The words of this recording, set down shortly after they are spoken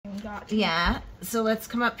got to. Yeah, so let's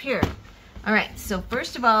come up here. All right, so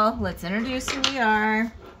first of all, let's introduce who we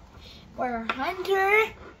are. We're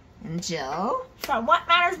Hunter. And Jill. From What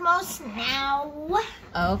Matters Most Now.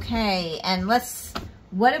 Okay, and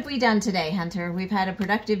what have we done today, Hunter? We've had a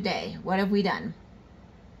productive day. What have we done?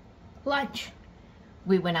 Lunch.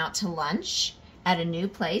 We went out to lunch at a new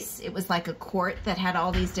place. It was like a court that had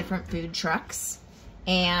all these different food trucks.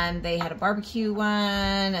 And they had a barbecue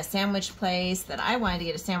one, a sandwich place that I wanted to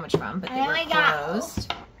get a sandwich from, but they were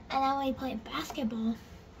closed. And then we played basketball.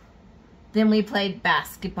 Then we played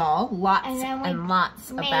basketball, lots and lots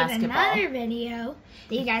of basketball. Another video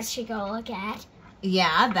that you guys should go look at.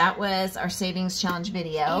 Yeah, that was our savings challenge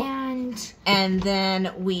video. And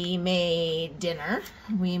then we made dinner.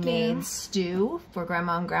 We made stew for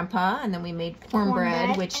Grandma and Grandpa, and then we made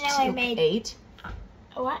cornbread, which Teal'c ate.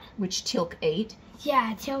 What? Which Teal'c ate.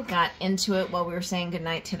 Yeah, Teal'c got into it while we were saying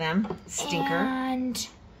goodnight to them. Stinker. And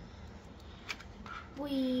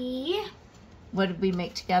what did we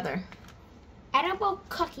make together? Edible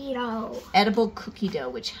cookie dough. Edible cookie dough,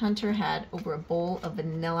 which Hunter had over a bowl of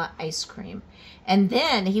vanilla ice cream. And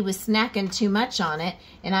then he was snacking too much on it,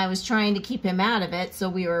 and I was trying to keep him out of it, so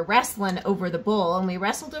we were wrestling over the bowl, and we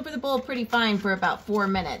wrestled over the bowl pretty fine for about 4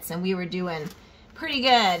 minutes, and we were doing pretty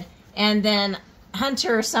good. And then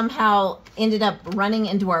Hunter somehow ended up running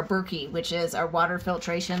into our Berkey, which is our water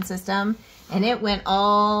filtration system, and it went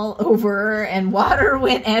all over and water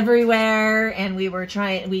went everywhere, and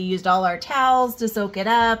we used all our towels to soak it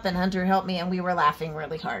up, and Hunter helped me, and we were laughing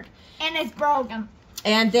really hard. And it's broken.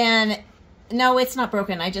 And then, no, it's not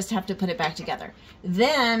broken. I just have to put it back together.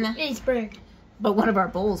 Then it's broken. But one of our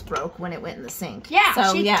bowls broke when it went in the sink. Yeah,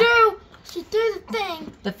 so, she threw the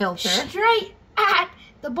thing, the filter, straight at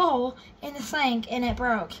the bowl in the sink, and it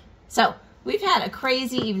broke. So we've had a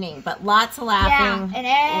crazy evening, but lots of laughing, and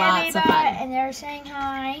lots of fun. And they're saying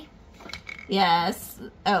hi. Yes.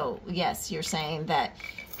 Oh, yes. You're saying that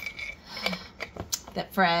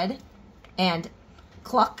Fred and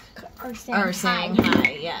Cluck are saying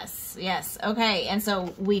hi. Yes. Yes. Okay. And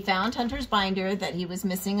so we found Hunter's binder that he was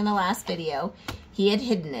missing in the last video. He had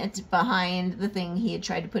hidden it behind the thing he had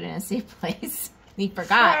tried to put in a safe place. He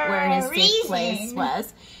forgot where his safe place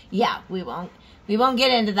was. Yeah, we won't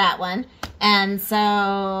get into that one. And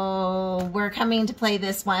so we're coming to play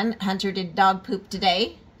this one. Hunter did dog poop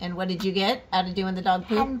today. And what did you get out of doing the dog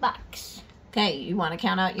poop? $10. Okay, you want to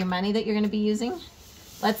count out your money that you're going to be using?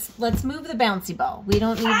 Let's move the bouncy ball. We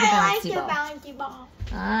don't need the bouncy ball. I like the bouncy ball.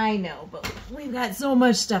 I know, but we've got so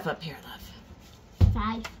much stuff up here, love.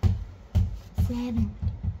 5, 7,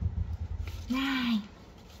 9,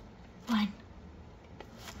 1.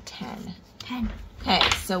 10. Okay,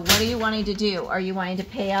 so what are you wanting to do? Are you wanting to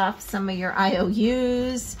pay off some of your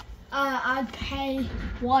IOUs? I'd pay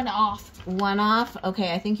one off. One off?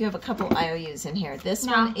 Okay, I think you have a couple IOUs in here. This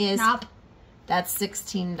one is, that's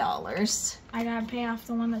 $16. I gotta pay off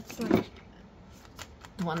the one that's 3.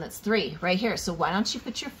 The one that's 3, right here. So why don't you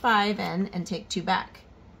put your 5 in and take 2 back?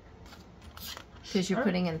 Because you're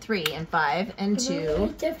putting in 3 and 5 and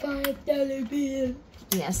 2. The $5 bill.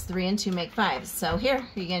 Yes, 3 and 2 make 5. So here,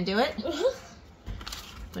 are you going to do it?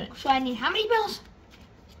 So I need how many bills?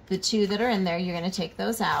 The 2 that are in there, you're going to take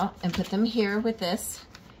those out and put them here with this.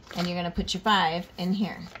 And you're going to put your 5 in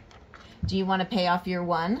here. Do you want to pay off your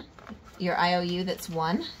 1? Your IOU that's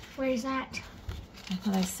 1? Where's that? I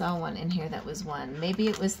thought I saw one in here that was 1. Maybe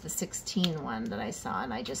it was the 16 one that I saw,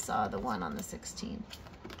 and I just saw the 1 on the 16.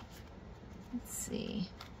 Let's see.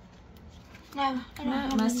 No, I don't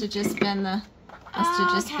have it must have just been the...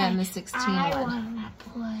 been the 16 one. I want to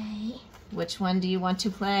play. Which one do you want to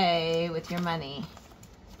play with your money?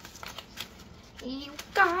 You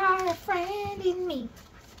got a friend in me.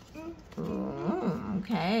 Ooh,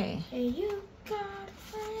 okay. You got a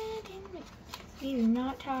friend in me. You do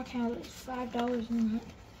not talk how there's $5 in that.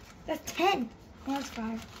 That's 10. That's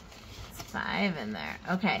 5. It's 5 in there.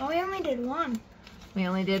 Okay. Oh, we only did 1. We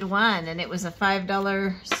only did 1, and it was a $5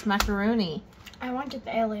 smackaroni. I wanted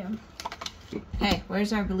the alien. Hey,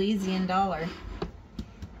 where's our Belizean dollar?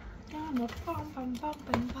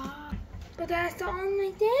 But that's the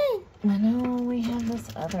only thing. I know, we have this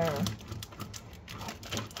other.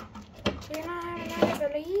 We're not having another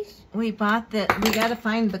Belize? We bought the, we gotta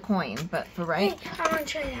find the coin, but for right... Hey, I want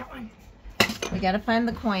to try that one. We gotta find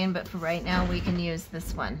the coin, but for right now we can use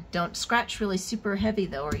this one. Don't scratch really super heavy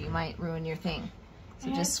though, or you might ruin your thing.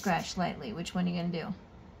 So just scratch lightly. Which one are you gonna do?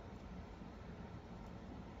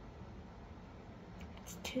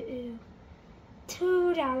 $2.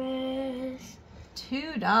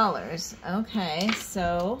 $2. Okay,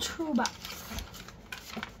 so $2.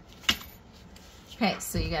 Okay,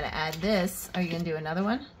 so you got to add this. Are you going to do another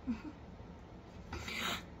one?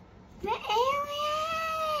 The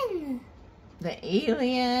alien! The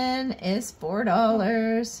alien is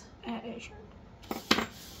 $4.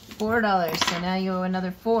 $4. So now you owe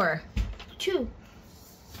another 4. 2.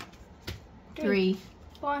 3.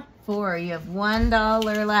 4. 4. You have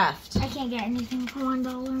 $1 left. I can't get anything for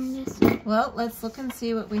 $1 in this. Well, let's look and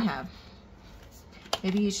see what we have.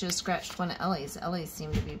 Maybe you should have scratched one of Ellie's. Ellie's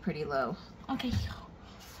seem to be pretty low. Okay,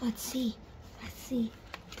 let's see. Let's see.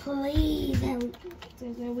 Please.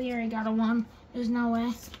 We already got a 1. There's no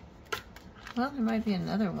way. Well, there might be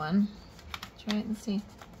another one. Try it and see.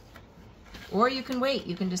 Or you can wait.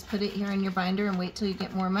 You can just put it here in your binder and wait till you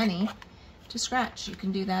get more money to scratch. You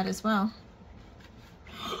can do that as well.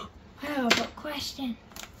 Oh, but question.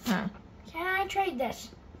 Huh? Can I trade this?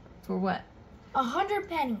 For what? 100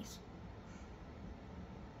 pennies.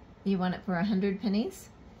 You want it for 100 pennies?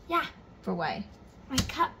 Yeah. For why? My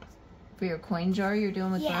cup. For your coin jar you're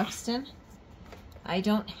doing with Yeah. Buxton? I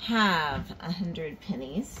don't have 100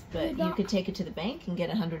 pennies, but you could take it to the bank and get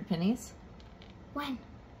 100 pennies. When?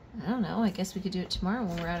 I don't know. I guess we could do it tomorrow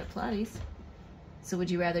when we're out at Pilates. So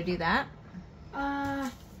would you rather do that?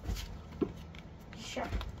 Sure.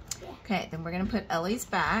 Okay, then we're going to put Ellie's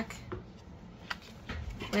back.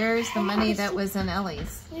 Where's the money that was in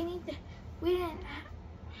Ellie's? We didn't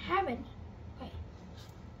have any. Wait.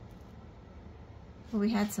 Well, we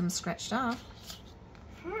had some scratched off.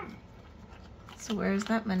 So where's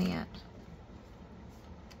that money at?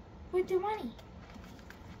 Where'd the money?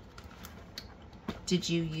 Did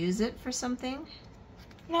you use it for something?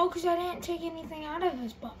 No, because I didn't take anything out of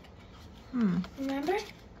this book. Remember?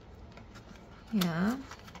 Yeah.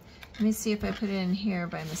 Let me see if I put it in here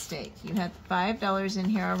by mistake. You had $5 in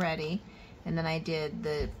here already, and then I did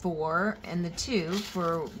the 4 and the 2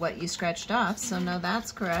 for what you scratched off, so no,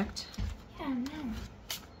 that's correct. Yeah,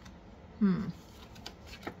 no.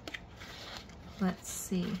 Let's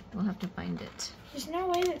see. We'll have to find it. There's no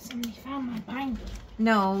way that somebody found my binder.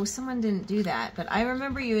 No, someone didn't do that, but I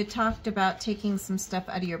remember you had talked about taking some stuff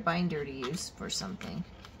out of your binder to use for something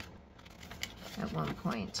at one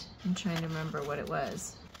point. I'm trying to remember what it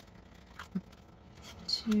was.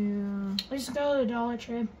 Let's go to the Dollar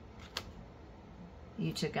Tree.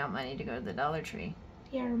 You took out money to go to the Dollar Tree.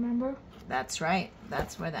 Yeah, remember? That's right.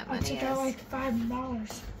 That's where that I money took out is. like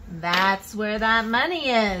 $5. That's where that money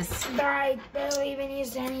is. But I barely even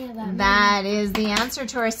used any of them. That is the answer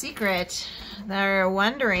to our secret. There are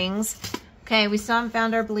wonderings. Okay, we still haven't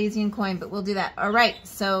found our Belizean coin, but we'll do that. All right,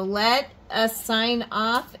 so let us sign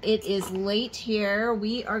off. It is late here.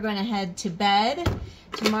 We are going to head to bed.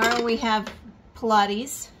 Tomorrow we have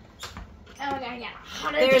Pilates. Oh, we gotta get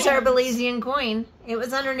 100 There's our pennies. Belizean coin. It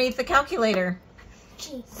was underneath the calculator.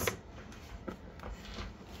 Jeez.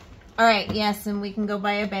 All right, yes, and we can go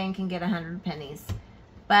by a bank and get 100 pennies.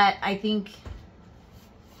 But I think, is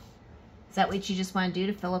that what you just want to do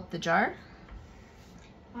to fill up the jar?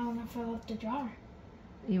 I want to fill up the jar.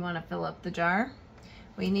 You want to fill up the jar?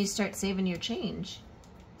 Well, you need to start saving your change.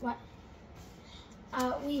 What?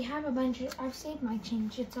 We have a bunch of, I've saved my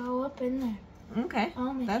change. It's all up in there. Okay,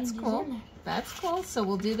 All my that's change is cool. in there. That's cool. So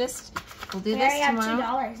we'll do this. We'll do We this already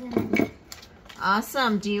tomorrow. have $2 in it.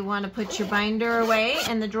 Awesome. Do you want to put your binder away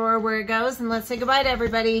in the drawer where it goes? And let's say goodbye to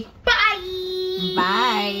everybody. Bye.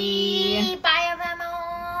 Bye. Bye.